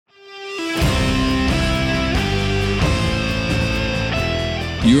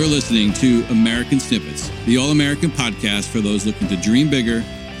You're listening to American Snippets, the all-American podcast for those looking to dream bigger,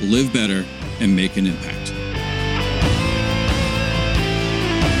 live better, and make an impact.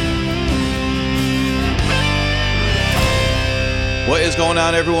 What is going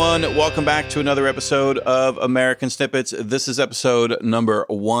on, everyone? Welcome back to another episode of American Snippets. This is episode number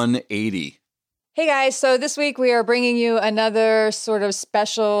 180. Hey guys, so this week we are bringing you another sort of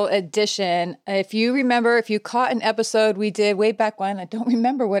special edition. If you remember, if you caught an episode we did way back when, I don't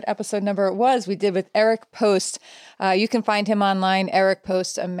remember what episode number it was, we did with Eric Post. You can find him online, Eric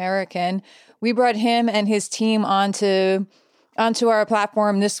Post American. We brought him and his team onto our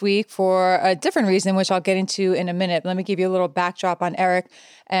platform this week for a different reason, which I'll get into in a minute. Let me give you a little backdrop on Eric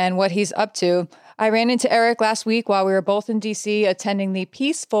and what he's up to. I ran into Eric last week while we were both in DC attending the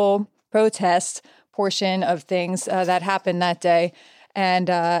peaceful protest portion of things that happened that day. And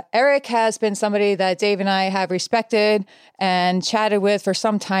Eric has been somebody that Dave and I have respected and chatted with for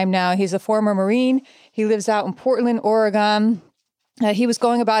some time now. He's a former Marine. He lives out in Portland, Oregon. He was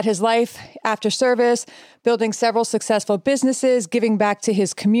going about his life after service, building several successful businesses, giving back to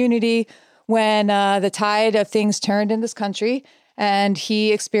his community when the tide of things turned in this country. And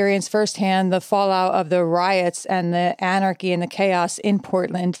he experienced firsthand the fallout of the riots and the anarchy and the chaos in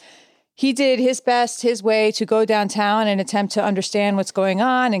Portland. He did his best, his way, to go downtown and attempt to understand what's going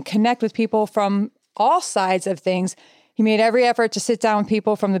on and connect with people from all sides of things. He made every effort to sit down with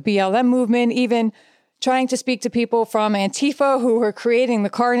people from the BLM movement, even trying to speak to people from Antifa who were creating the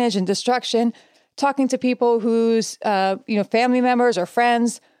carnage and destruction, talking to people whose family members or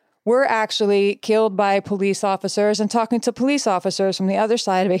friends were actually killed by police officers, and talking to police officers from the other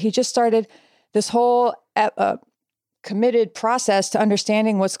side of it. He just started this whole committed process to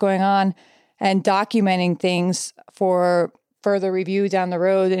understanding what's going on and documenting things for further review down the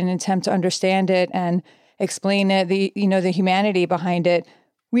road in an attempt to understand it and explain it, the humanity behind it.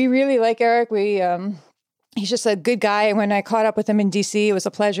 We really like Eric. He's just a good guy. And when I caught up with him in DC, it was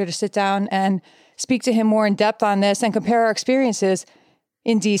a pleasure to sit down and speak to him more in depth on this and compare our experiences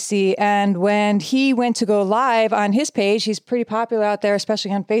in DC. And when he went to go live on his page, he's pretty popular out there,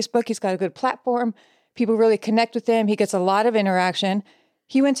 especially on Facebook. He's got a good platform. People really connect with him. He gets a lot of interaction.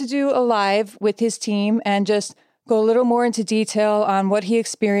 He went to do a live with his team and just go a little more into detail on what he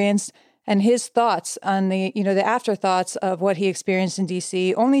experienced and his thoughts on the afterthoughts of what he experienced in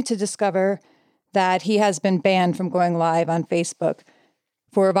DC, only to discover that he has been banned from going live on Facebook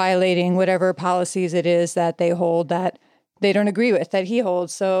for violating whatever policies it is that they hold that they don't agree with, that he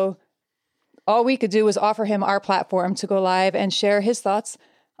holds. So all we could do was offer him our platform to go live and share his thoughts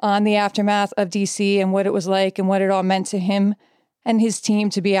on the aftermath of DC and what it was like and what it all meant to him and his team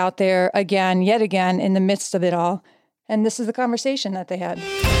to be out there yet again, in the midst of it all. And this is the conversation that they had.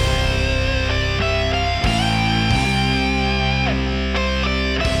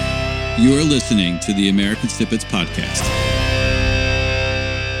 You're listening to the American Snippets podcast.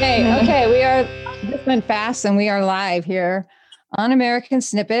 Okay, this went fast and we are live here on American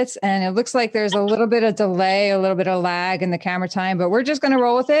Snippets, and it looks like there's a little bit of delay, a little bit of lag in the camera time, but we're just going to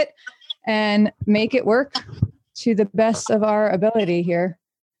roll with it and make it work to the best of our ability here.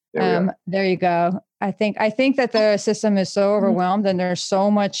 There you go. I think that the system is so overwhelmed and there's so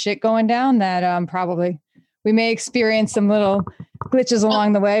much shit going down that probably we may experience some little glitches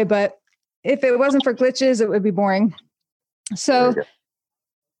along the way, but if it wasn't for glitches, it would be boring. So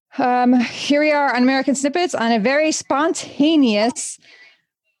here we are on American Snippets on a very spontaneous,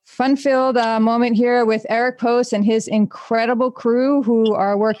 fun-filled moment here with Eric Post and his incredible crew who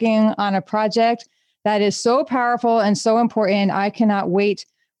are working on a project that is so powerful and so important. I cannot wait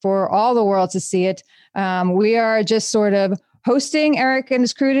for all the world to see it. We are just sort of hosting Eric and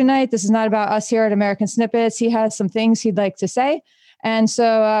his crew tonight. This is not about us here at American Snippets. He has some things he'd like to say. And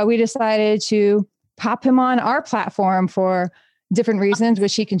so we decided to pop him on our platform for different reasons,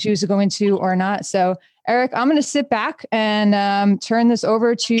 which he can choose to go into or not. So, Eric, I'm going to sit back and turn this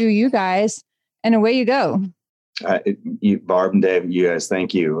over to you guys, and away you go. Barb and Dave, you guys,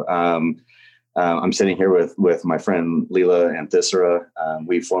 thank you. I'm sitting here with my friend Leela and Thisara.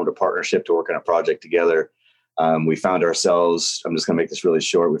 We formed a partnership to work on a project together. We found ourselves, I'm just going to make this really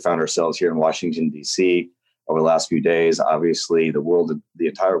short. We found ourselves here in Washington, D.C. over the last few days. Obviously, the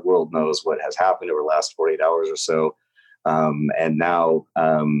entire world knows what has happened over the last 48 hours or so. And now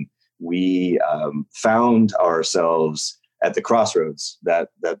we found ourselves at the crossroads that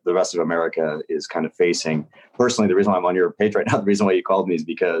the rest of America is kind of facing. Personally, the reason why I'm on your page right now, the reason why you called me is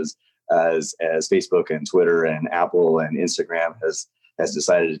because as Facebook and Twitter and Apple and Instagram has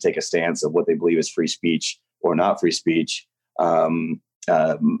decided to take a stance of what they believe is free speech or not free speech,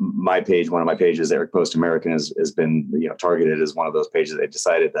 my page, one of my pages, Eric Post American, has been targeted as one of those pages. They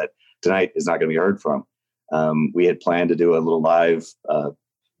decided that tonight is not going to be heard from. We had planned to do a little live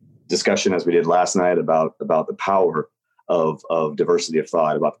discussion, as we did last night, about the power of diversity of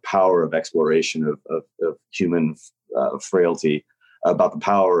thought, about the power of exploration of human frailty, about the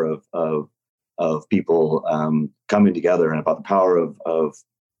power of people coming together, and about the power of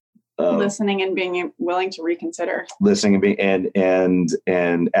listening and being willing to reconsider. Listening and being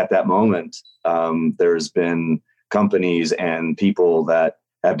and at that moment, there's been companies and people that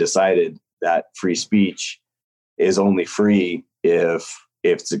have decided that free speech is only free if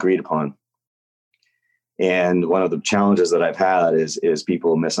it's agreed upon. And one of the challenges that I've had is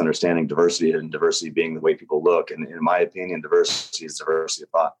people misunderstanding diversity, and diversity being the way people look. And in my opinion, diversity is diversity of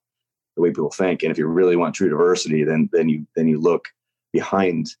thought, the way people think. And if you really want true diversity, then you look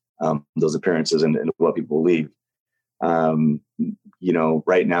behind those appearances and what people believe.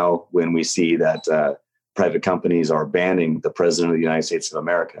 Right now, when we see that private companies are banning the president of the United States of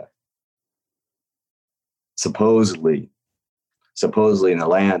America, supposedly in the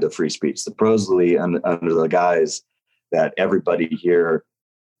land of free speech, supposedly under the guise that everybody here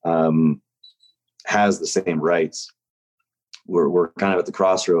has the same rights, we're kind of at the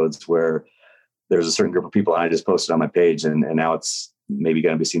crossroads where there's a certain group of people, and I just posted on my page, and now it's maybe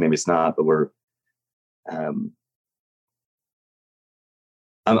going to be seen, maybe it's not, but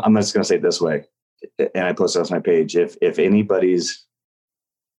I'm just going to say it this way, and I posted on my page: if anybody's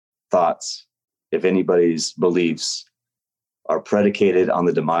thoughts, if anybody's beliefs are predicated on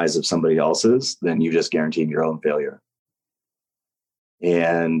the demise of somebody else's, then you just guaranteed your own failure.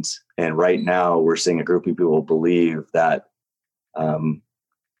 And right now we're seeing a group of people believe that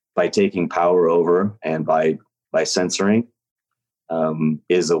by taking power over and by censoring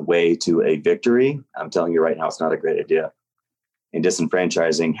is a way to a victory. I'm telling you right now, it's not a great idea. And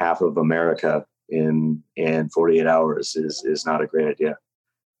disenfranchising half of America in 48 hours is not a great idea.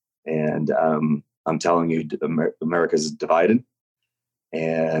 And I'm telling you, America's divided.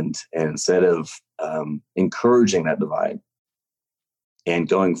 And instead of encouraging that divide and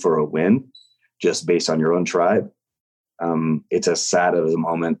going for a win just based on your own tribe, it's as sad of a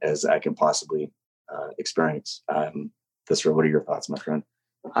moment as I can possibly experience. Thesra, what are your thoughts, my friend?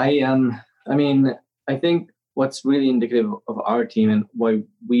 I think what's really indicative of our team and why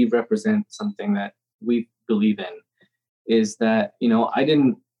we represent something that we believe in is that,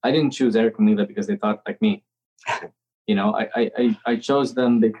 I didn't choose Eric and Leela because they thought like me. I chose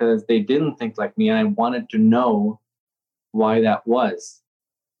them because they didn't think like me, and I wanted to know why that was.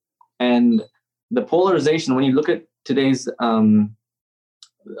 And the polarization, when you look at today's the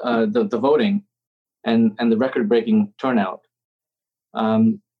voting and the record-breaking turnout,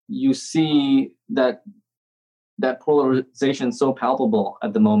 you see that polarization is so palpable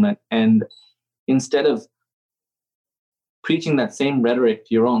at the moment. And instead of preaching that same rhetoric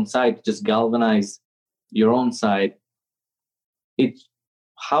to your own side to just galvanize your own side, it's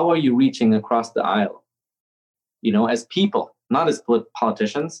how are you reaching across the aisle? As people, not as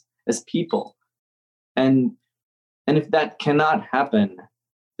politicians, as people. And if that cannot happen,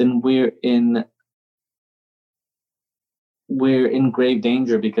 then we're in grave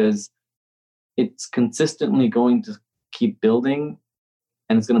danger, because it's consistently going to keep building,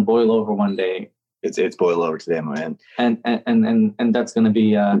 and it's going to boil over one day. It's boiled over today, my man. And that's going to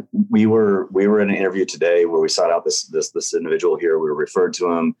be. We were in an interview today where we sought out this individual here. We were referred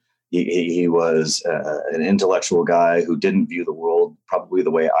to him. He was an intellectual guy who didn't view the world probably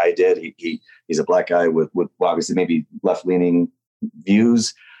the way I did. He's a black guy with obviously maybe left-leaning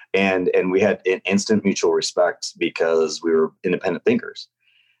views, and we had an instant mutual respect because we were independent thinkers.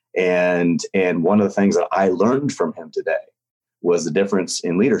 And one of the things that I learned from him today was the difference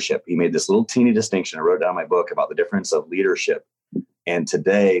in leadership. He made this little teeny distinction. I wrote down in my book about the difference of leadership. And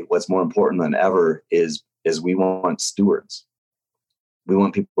today, what's more important than ever is we want stewards. We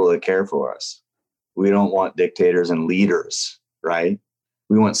want people that care for us. We don't want dictators and leaders, right?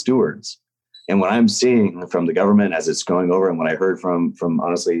 We want stewards. And what I'm seeing from the government as it's going over, and what I heard from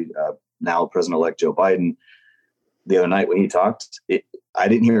honestly, now President-elect Joe Biden the other night when he talked, I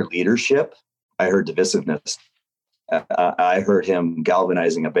didn't hear leadership. I heard divisiveness. I heard him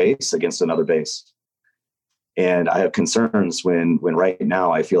galvanizing a base against another base. And I have concerns when right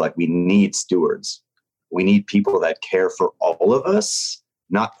now I feel like we need stewards. We need people that care for all of us,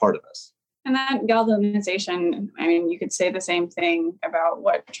 not part of us. And that galvanization, you could say the same thing about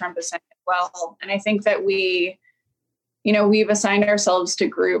what Trump is saying as well. And I think that we've assigned ourselves to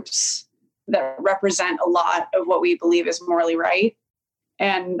groups that represent a lot of what we believe is morally right.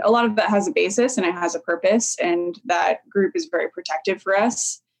 And a lot of that has a basis and it has a purpose, and that group is very protective for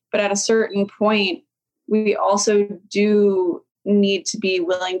us. But at a certain point, we also do need to be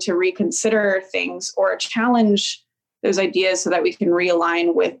willing to reconsider things or challenge those ideas so that we can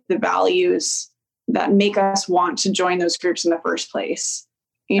realign with the values that make us want to join those groups in the first place,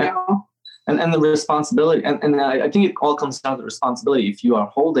 you know? And the responsibility, and I think it all comes down to the responsibility. If you are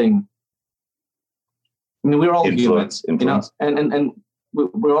holding, I mean, we're all influence. You know, and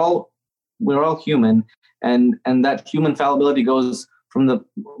we're all human, and that human fallibility goes from the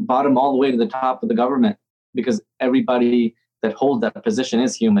bottom all the way to the top of the government, because everybody that holds that position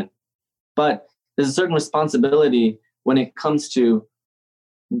is human. But there's a certain responsibility when it comes to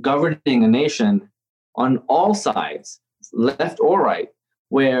governing a nation on all sides, left or right,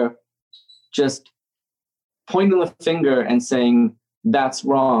 where just pointing the finger and saying that's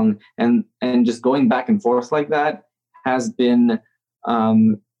wrong and just going back and forth like that has been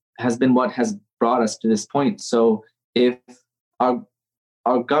what has brought us to this point. So if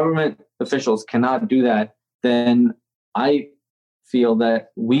our government officials cannot do that, then I feel that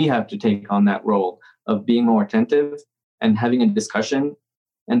we have to take on that role of being more attentive and having a discussion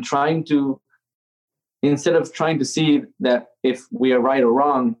and trying to, instead of trying to see that if we are right or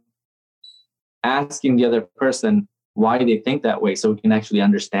wrong, asking the other person why they think that way so we can actually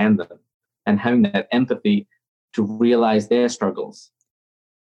understand them and having that empathy to realize their struggles.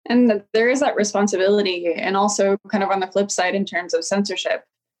 And there is that responsibility. And also kind of on the flip side, in terms of censorship,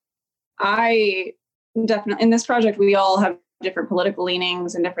 I definitely, in this project, we all have different political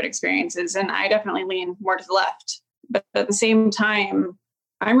leanings and different experiences. And I definitely lean more to the left. But at the same time,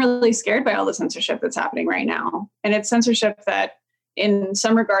 I'm really scared by all the censorship that's happening right now. And it's censorship that in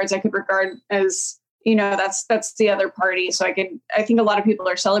some regards I could regard as, you know, that's the other party. So I think a lot of people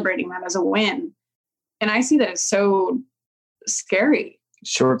are celebrating that as a win. And I see that as so scary.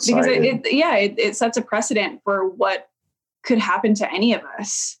 Short-sighted. Because it sets a precedent for what could happen to any of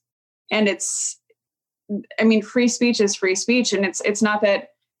us. And free speech is free speech. And it's not that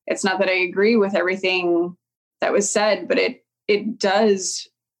I agree with everything that was said, but it does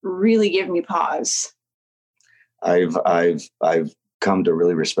really give me pause. I've come to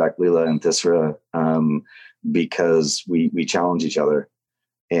really respect Leela and Thisra because we challenge each other.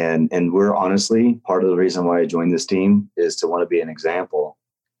 And we're honestly, part of the reason why I joined this team is to want to be an example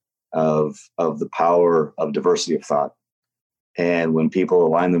of the power of diversity of thought. And when people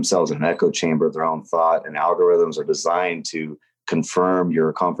align themselves in an echo chamber of their own thought, and algorithms are designed to confirm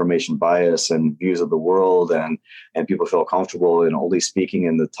your confirmation bias and views of the world, and people feel comfortable in only speaking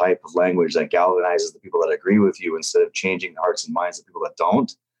in the type of language that galvanizes the people that agree with you instead of changing the hearts and minds of people that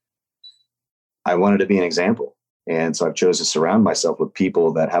don't, I wanted to be an example. And so I've chosen to surround myself with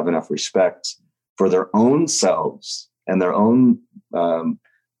people that have enough respect for their own selves and their own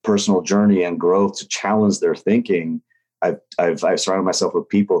personal journey and growth to challenge their thinking. I've surrounded myself with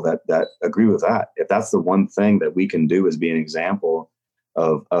people that agree with that. If that's the one thing that we can do is be an example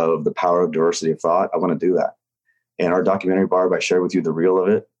of the power of diversity of thought, I want to do that. And our documentary, Barb, I shared with you the reel of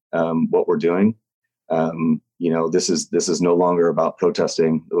it, what we're doing. This is no longer about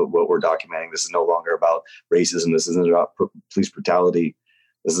protesting what we're documenting. This is no longer about racism. This isn't about police brutality.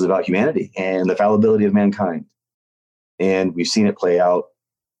 This is about humanity and the fallibility of mankind. And we've seen it play out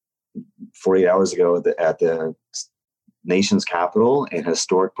 48 hours ago at the nation's capital in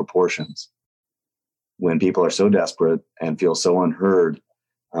historic proportions, when people are so desperate and feel so unheard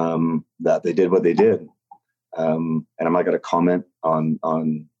that they did what they did. And I'm not going to comment on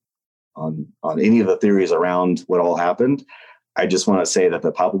any of the theories around what all happened. I just want to say that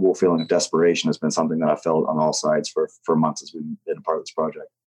the palpable feeling of desperation has been something that I've felt on all sides for months as we've been a part of this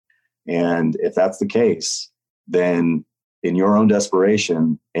project. And if that's the case, then in your own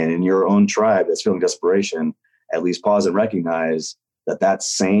desperation and in your own tribe that's feeling desperation, at least pause and recognize that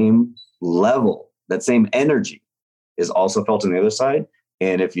same level, that same energy is also felt on the other side.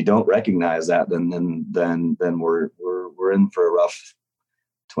 And if you don't recognize that, then we're in for a rough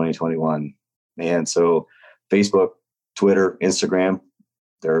 2021. And so Facebook, Twitter, Instagram,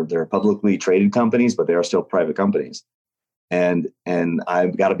 they're publicly traded companies, but they are still private companies. And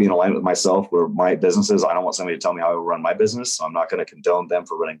I've got to be in alignment with myself where my businesses, I don't want somebody to tell me how I will run my business. So I'm not going to condone them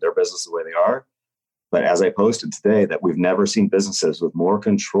for running their business the way they are. But as I posted today, that we've never seen businesses with more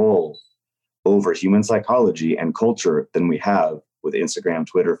control over human psychology and culture than we have with Instagram,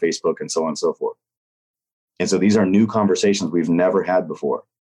 Twitter, Facebook, and so on and so forth. And so these are new conversations we've never had before.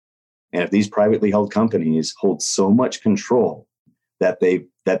 And if these privately held companies hold so much control that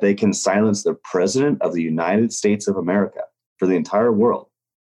they can silence the president of the United States of America for the entire world,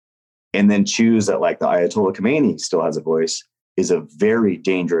 and then choose that, like, the Ayatollah Khomeini still has a voice, is a very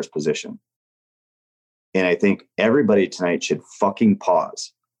dangerous position. And I think everybody tonight should fucking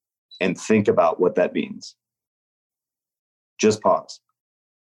pause and think about what that means. Just pause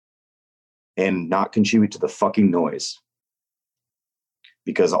and not contribute to the fucking noise.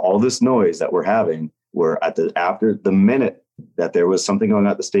 Because all this noise that we're having, after the minute that there was something going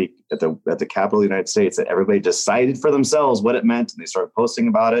on at the state, at the capital of the United States, that everybody decided for themselves what it meant, and they started posting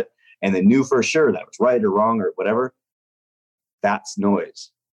about it, and they knew for sure that was right or wrong or whatever. That's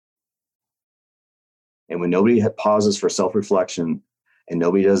noise. And when nobody pauses for self-reflection and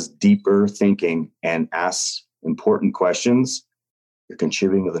nobody does deeper thinking and asks important questions, you're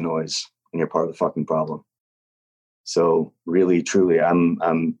contributing to the noise and you're part of the fucking problem. So really, truly, I'm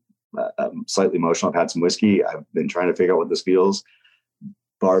slightly emotional. I've had some whiskey. I've been trying to figure out what this feels.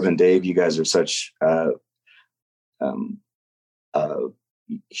 Barb and Dave, you guys are such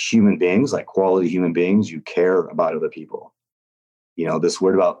human beings, like quality human beings. You care about other people. You know, this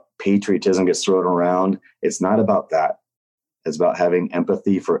word about patriotism gets thrown around. It's not about that. It's about having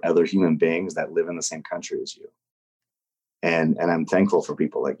empathy for other human beings that live in the same country as you. And I'm thankful for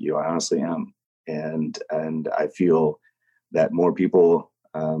people like you. I honestly am. And I feel that more people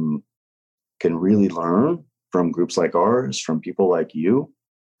can really learn from groups like ours, from people like you,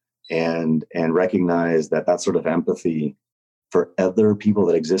 and recognize that sort of empathy for other people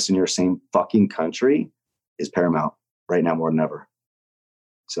that exist in your same fucking country is paramount right now more than ever.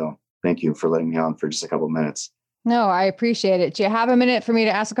 So thank you for letting me on for just a couple of minutes. No, I appreciate it. Do you have a minute for me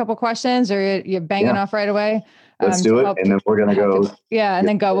to ask a couple questions, or you're banging off right away? Let's do it. And then we're going to go. Yeah. And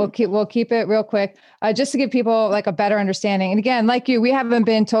then go. We'll keep it real quick, just to give people like a better understanding. And again, like you, we haven't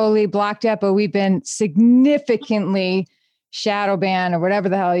been totally blocked yet, but we've been significantly shadow banned or whatever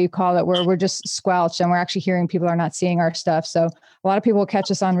the hell you call it, where we're just squelched and we're actually hearing people are not seeing our stuff. So a lot of people will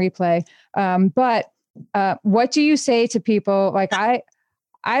catch us on replay. But what do you say to people? Like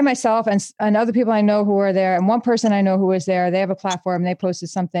I myself and other people I know who are there, and one person I know who was there, they have a platform, they posted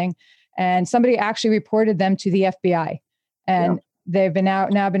something, and somebody actually reported them to the FBI. And they've been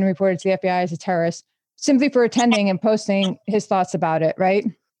now been reported to the FBI as a terrorist simply for attending and posting his thoughts about it, right?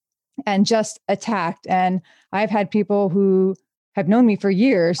 And just attacked. And I've had people who have known me for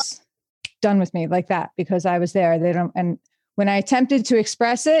years done with me like that because I was there. And when I attempted to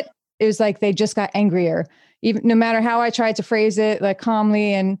express it, it was like they just got angrier. Even no matter how I tried to phrase it, like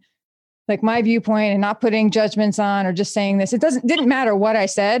calmly and like my viewpoint and not putting judgments on or just saying this, didn't matter what I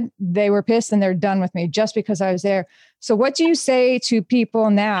said. They were pissed and they're done with me just because I was there. So what do you say to people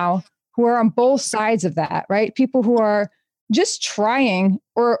now who are on both sides of that, right? People who are just trying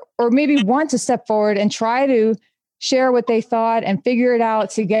or maybe want to step forward and try to share what they thought and figure it out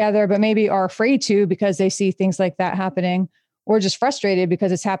together, but maybe are afraid to because they see things like that happening, or just frustrated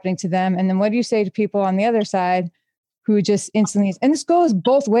because it's happening to them. And then what do you say to people on the other side who just instantly, and this goes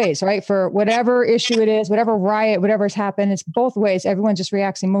both ways, right? For whatever issue it is, whatever riot, whatever's happened, it's both ways. Everyone just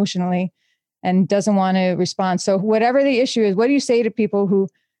reacts emotionally and doesn't want to respond. So whatever the issue is, what do you say to people who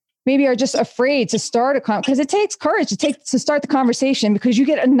maybe are just afraid to start because it takes courage to start the conversation, because you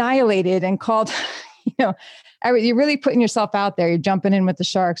get annihilated and called, you're really putting yourself out there. You're jumping in with the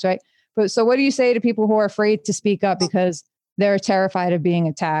sharks, right? But so what do you say to people who are afraid to speak up because they're terrified of being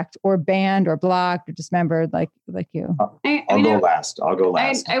attacked or banned or blocked or dismembered like you? I'll go last.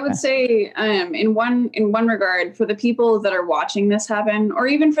 I would say in one regard, for the people that are watching this happen, or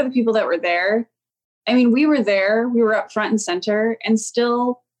even for the people that were there, I mean, we were there, we were up front and center, and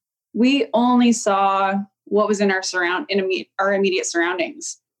still we only saw what was in our immediate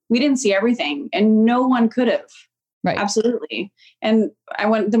surroundings. We didn't see everything, and no one could have. Right. Absolutely. And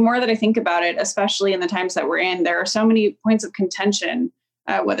the more that I think about it, especially in the times that we're in, there are so many points of contention,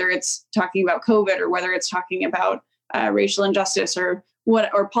 whether it's talking about COVID or whether it's talking about racial injustice or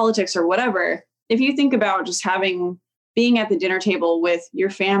politics or whatever. If you think about just being at the dinner table with your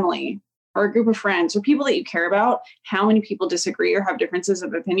family or a group of friends or people that you care about, how many people disagree or have differences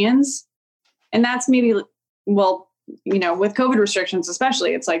of opinions? And that's maybe, with COVID restrictions,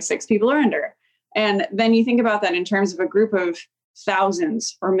 especially, it's like 6 people are under. And then you think about that in terms of a group of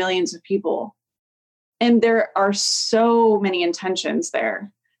thousands or millions of people. And there are so many intentions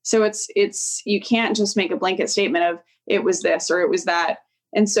there. So it's you can't just make a blanket statement of it was this or it was that.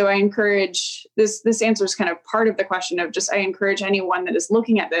 And so I encourage this answer is kind of part of the question of I encourage anyone that is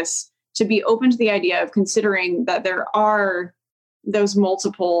looking at this to be open to the idea of considering that there are those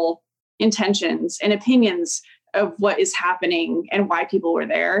multiple intentions and opinions of what is happening and why people were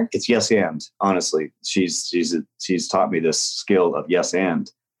there. It's yes and, honestly. She's taught me this skill of yes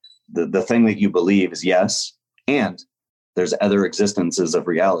and. The thing that you believe is yes, and there's other existences of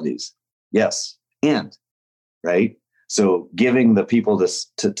realities. Yes, and, right? So giving the people this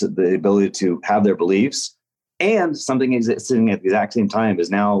to the ability to have their beliefs and something existing at the exact same time is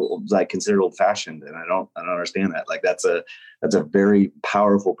now like considered old fashioned. And I don't understand that. Like that's a very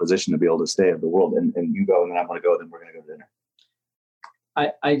powerful position to be able to stay of the world. And you go, and then I'm going to go, then we're going to go to dinner.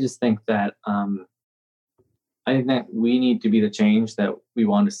 I just think that we need to be the change that we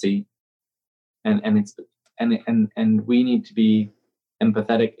want to see, and we need to be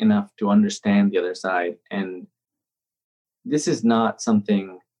empathetic enough to understand the other side. And this is not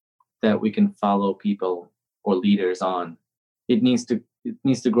something that we can follow people or leaders on. It needs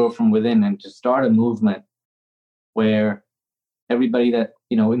to grow from within, and to start a movement where everybody that,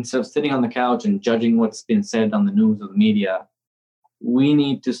 instead of sitting on the couch and judging what's been said on the news or the media, we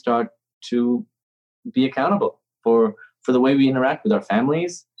need to start to be accountable for the way we interact with our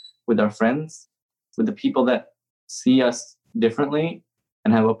families, with our friends, with the people that see us differently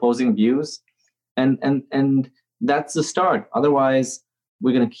and have opposing views. And that's the start. Otherwise,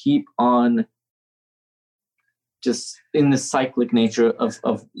 we're going to keep on just in the cyclic nature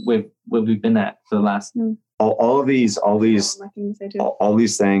of where we've been at for the last. All these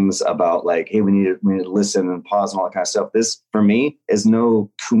things about like, hey, we need to listen and pause and all that kind of stuff. This for me is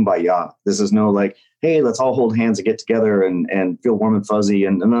no kumbaya. This is no like, hey, let's all hold hands and get together and feel warm and fuzzy.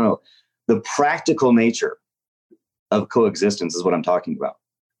 And no. The practical nature of coexistence is what I'm talking about.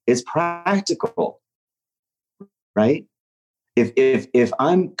 It's practical, right? If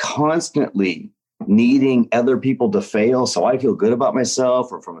I'm constantly needing other people to fail so I feel good about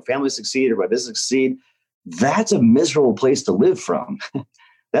myself, or for my family to succeed, or my business to succeed, that's a miserable place to live from.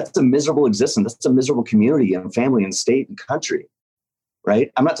 That's a miserable existence. That's a miserable community and family and state and country,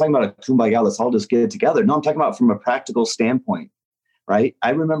 right? I'm not talking about a kumbaya, let's all just get it together. No, I'm talking about from a practical standpoint, right?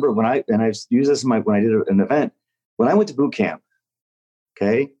 I remember when I used this when I did an event, when I went to boot camp,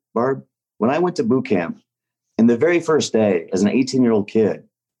 okay, Barb, when I went to boot camp, and the very first day as an 18-year-old kid,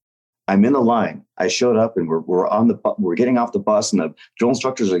 I'm in the line. I showed up and we're getting off the bus, and the drill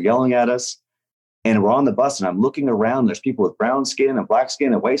instructors are yelling at us. And we're on the bus, and I'm looking around. There's people with brown skin and black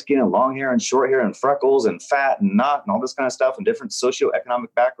skin and white skin and long hair and short hair and freckles and fat and not and all this kind of stuff and different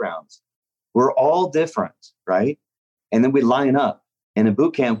socioeconomic backgrounds. We're all different, right? And then we line up. And in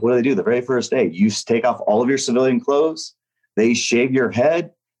boot camp, what do? The very first day, you take off all of your civilian clothes. They shave your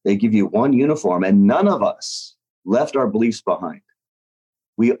head. They give you one uniform. And none of us left our beliefs behind.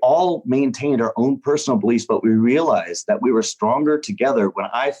 We all maintained our own personal beliefs, but we realized that we were stronger together when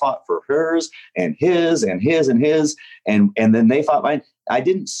I fought for hers and his and his and his, and then they fought mine. I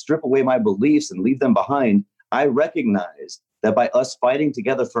didn't strip away my beliefs and leave them behind. I recognized that by us fighting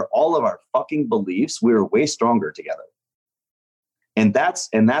together for all of our fucking beliefs, we were way stronger together. And that's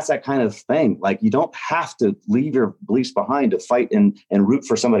that kind of thing. Like, you don't have to leave your beliefs behind to fight and root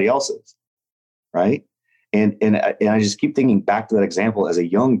for somebody else's, right? And I just keep thinking back to that example as a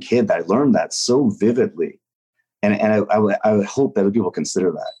young kid that I learned that so vividly. And I would hope that people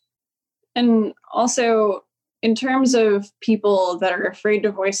consider that. And also, in terms of people that are afraid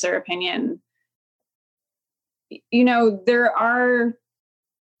to voice their opinion, we know that there are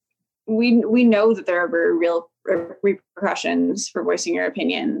very real repercussions for voicing your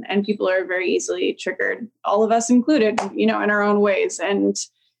opinion, and people are very easily triggered, all of us included, in our own ways. And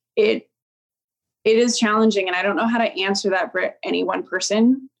it is challenging, and I don't know how to answer that for any one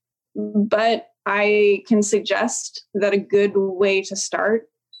person, but I can suggest that a good way to start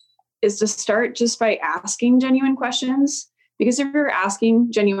is to start just by asking genuine questions. Because if you're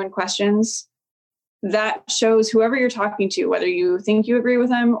asking genuine questions, that shows whoever you're talking to, whether you think you agree with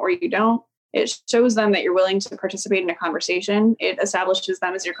them or you don't, it shows them that you're willing to participate in a conversation. It establishes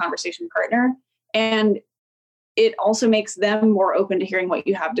them as your conversation partner. And it also makes them more open to hearing what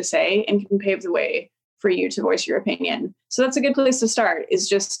you have to say and can pave the way for you to voice your opinion. So that's a good place to start, is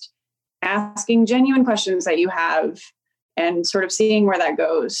just asking genuine questions that you have and sort of seeing where that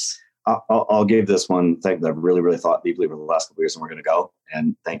goes. I'll give this one thing that I've really, really thought deeply over the last couple of years, and we're going to go.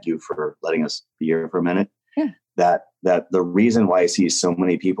 And thank you for letting us be here for a minute. Yeah. That the reason why I see so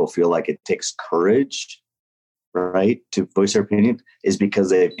many people feel like it takes courage, right, to voice their opinion is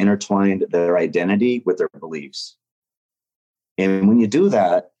because they've intertwined their identity with their beliefs. And when you do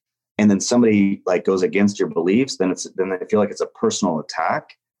that, and then somebody like goes against your beliefs, then they feel like it's a personal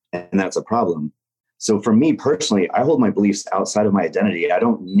attack, and that's a problem. So for me personally, I hold my beliefs outside of my identity. I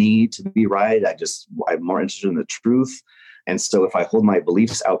don't need to be right. I'm more interested in the truth. And so if I hold my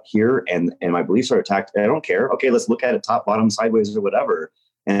beliefs out here and my beliefs are attacked, I don't care. Okay, let's look at it top, bottom, sideways, or whatever.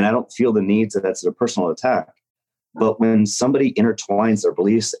 And I don't feel the need that's a personal attack. But when somebody intertwines their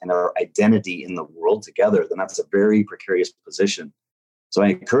beliefs and their identity in the world together, then that's a very precarious position. So I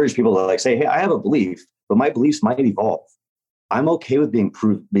encourage people to say, hey, I have a belief, but my beliefs might evolve. I'm okay with being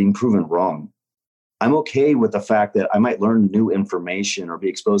proven wrong. I'm okay with the fact that I might learn new information or be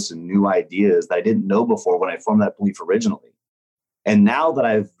exposed to new ideas that I didn't know before when I formed that belief originally. And now that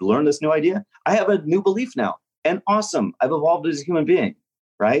I've learned this new idea, I have a new belief now. And awesome, I've evolved as a human being,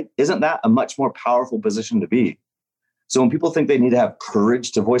 right? Isn't that a much more powerful position to be? So when people think they need to have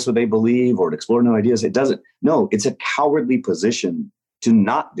courage to voice what they believe or to explore new ideas, it doesn't. No, it's a cowardly position to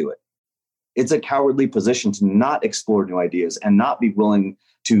not do it. It's a cowardly position to not explore new ideas and not be willing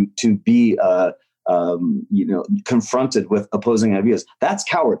to be confronted with opposing ideas. That's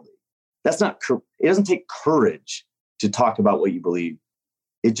cowardly. That's not. It doesn't take courage to talk about what you believe.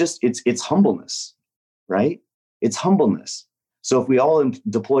 It's humbleness, right? It's humbleness. So if we all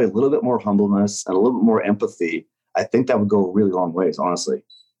deploy a little bit more humbleness and a little bit more empathy, I think that would go a really long ways, honestly.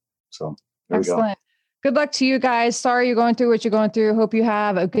 So there we go. Excellent. Good luck to you guys. Sorry you're going through what you're going through. Hope you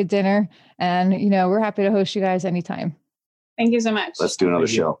have a good dinner. And, we're happy to host you guys anytime. Thank you so much. Let's do another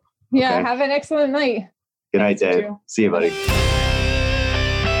show. Yeah. Okay. Have an excellent night. Good night, Dave. See you, buddy.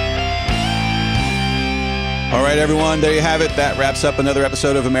 All right, everyone, there you have it. That wraps up another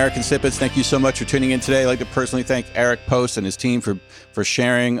episode of American Snippets. Thank you so much for tuning in today. I'd like to personally thank Eric Post and his team for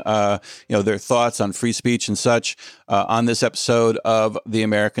sharing their thoughts on free speech and such on this episode of the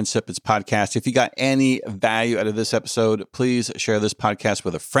American Snippets podcast. If you got any value out of this episode, please share this podcast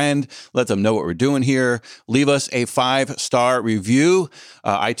with a friend. Let them know what we're doing here. Leave us a 5-star review.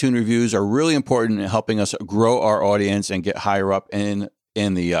 iTunes reviews are really important in helping us grow our audience and get higher up in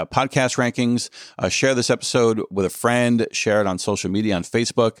the podcast rankings. Share this episode with a friend. Share it on social media, on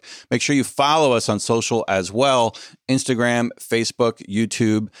Facebook. Make sure you follow us on social as well. Instagram, Facebook,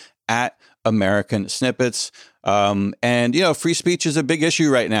 YouTube, at American Snippets. Free speech is a big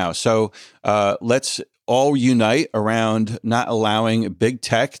issue right now. So let's all unite around not allowing big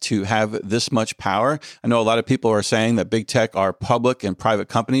tech to have this much power. I know a lot of people are saying that big tech are public and private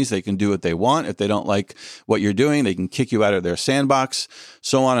companies. They can do what they want. If they don't like what you're doing, they can kick you out of their sandbox,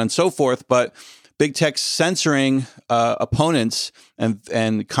 so on and so forth. But big tech censoring opponents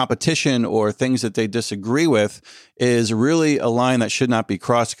and competition or things that they disagree with is really a line that should not be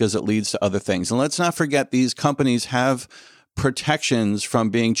crossed because it leads to other things. And let's not forget, these companies have protections from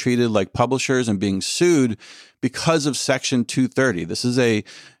being treated like publishers and being sued because of Section 230. This is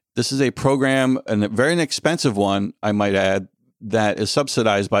a program, and a very inexpensive one, I might add, that is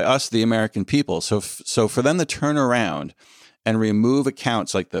subsidized by us, the American people. So for them to turn around and remove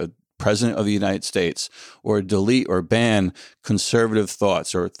accounts like the President of the United States, or delete or ban conservative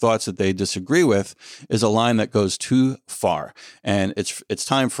thoughts or thoughts that they disagree with, is a line that goes too far. And it's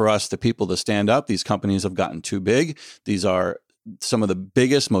time for us, the people, to stand up. These companies have gotten too big. These are some of the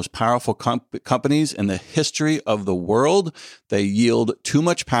biggest, most powerful companies in the history of the world. They yield too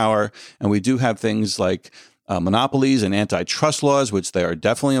much power. And we do have things like monopolies and antitrust laws, which they are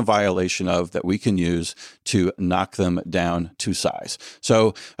definitely in violation of, that we can use to knock them down to size.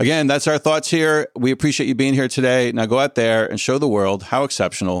 So again, that's our thoughts here. We appreciate you being here today. Now go out there and show the world how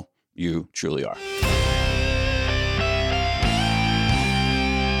exceptional you truly are.